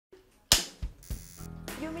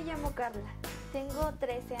Yo me llamo Karla, tengo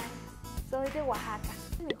 13 años, soy de Oaxaca.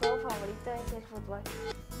 Mi juego favorito es el fútbol.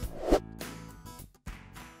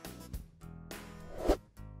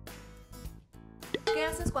 ¿Qué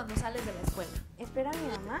haces cuando sales de la escuela? Espero a mi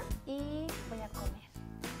mamá y voy a comer.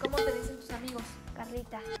 ¿Cómo te dicen tus amigos?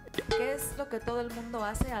 Carlita, ¿Qué es lo que todo el mundo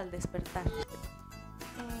hace al despertar?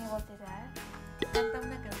 bostezar. Canta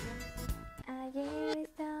una canción. Ayer,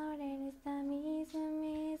 esta hora, en esta misma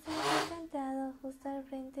mesa, estoy sentado justo al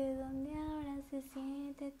frente donde ahora se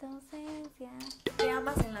siente tu ausencia. ¿Qué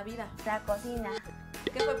amas en la vida? La cocina,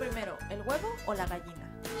 ¿Qué fue primero, el huevo o la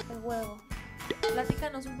gallina? el huevo.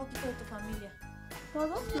 Platícanos un poquito de tu familia.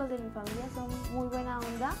 Todos los de mi familia son muy buena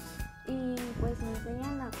onda y pues me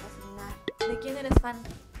enseñan a cocinar. ¿De quién eres fan?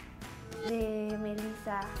 De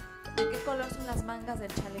Melissa. ¿De qué color son las mangas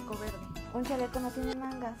del chaleco verde? Un chaleco no tiene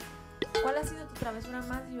mangas. ¿Cuál ha sido tu travesura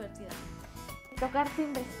más divertida? Tocar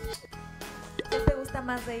timbres. ¿Qué te gusta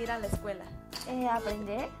más de ir a la escuela?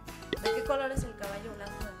 Aprender. ¿De qué color es el caballo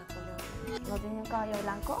blanco de Napoleón? No tenía un caballo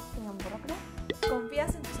blanco, tenía un burro, creo.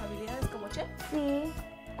 ¿Confías en tus habilidades como chef? Sí,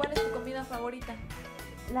 ¿Cuál es tu comida favorita?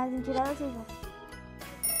 las enchiladas esas.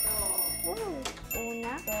 1,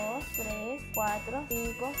 2, 3, 4,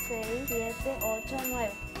 5, 6, 7, 8,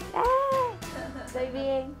 9. ¡Ah! Estoy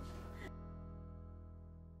bien.